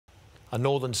A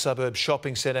northern suburb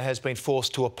shopping centre has been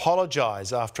forced to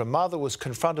apologise after a mother was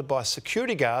confronted by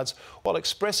security guards while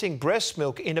expressing breast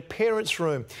milk in a parent's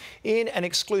room. In an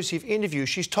exclusive interview,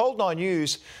 she's told 9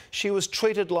 News she was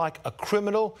treated like a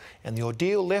criminal and the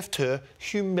ordeal left her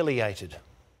humiliated.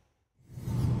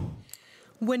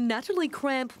 When Natalie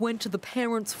Cramp went to the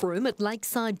parents' room at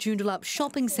Lakeside Joondalup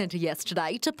Shopping Centre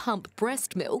yesterday to pump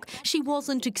breast milk, she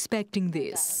wasn't expecting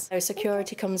this. So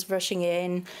security comes rushing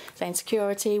in, saying,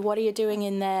 "Security, what are you doing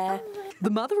in there?" The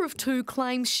mother of 2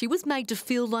 claims she was made to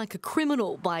feel like a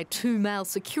criminal by 2 male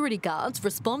security guards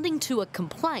responding to a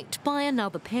complaint by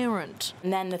another parent.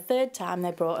 And then the third time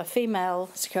they brought a female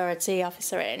security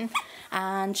officer in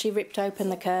and she ripped open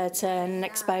the curtain,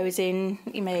 exposing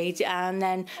me, and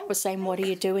then was saying, "What are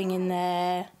you doing in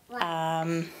there?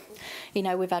 You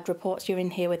know, we've had reports you're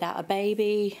in here without a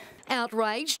baby."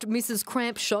 Outraged, Mrs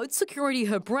Cramp showed security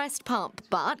her breast pump,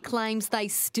 but claims they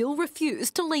still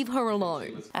refused to leave her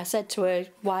alone. I said to her,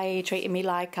 "Why are you treating me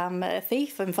like I'm a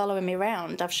thief and following me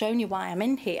around? I've shown you why I'm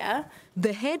in here."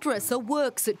 The hairdresser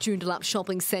works at Joondalup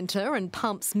Shopping Centre and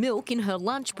pumps milk in her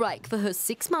lunch break for her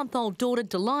 6-month-old daughter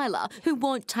Delilah, who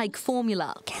won't take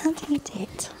formula. Can't eat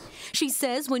it. She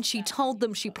says when she told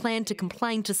them she planned to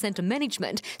complain to centre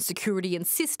management, security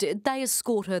insisted they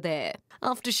escort her there.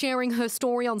 After sharing her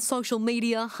story on social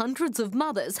media, hundreds of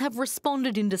mothers have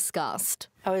responded in disgust.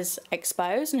 I was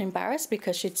exposed and embarrassed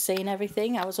because she'd seen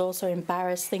everything. I was also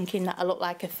embarrassed thinking that I looked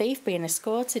like a thief being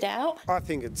escorted out. I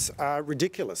think it's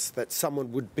ridiculous that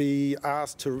someone would be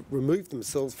asked to remove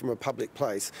themselves from a public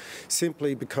place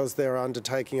simply because they're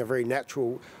undertaking a very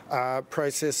natural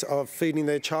process of feeding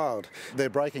their child. They're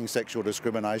breaking sexual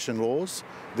discrimination laws.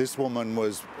 This woman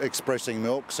was expressing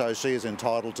milk, so she is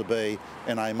entitled to be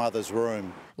in a mother's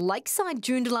room. Lakeside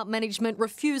Joondalup management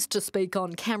refused to speak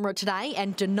on camera today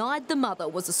and denied the mother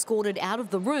was escorted out of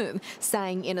the room,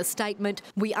 saying in a statement,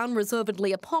 "We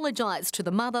unreservedly apologise to the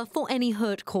mother for any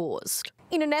hurt caused."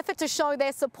 In an effort to show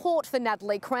their support for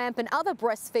Natalie Cramp and other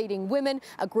breastfeeding women,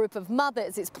 a group of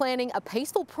mothers is planning a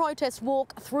peaceful protest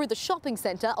walk through the shopping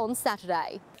centre on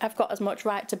Saturday. I've got as much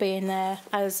right to be in there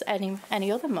as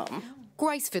any other mum.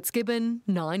 Grace Fitzgibbon,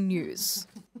 9 News.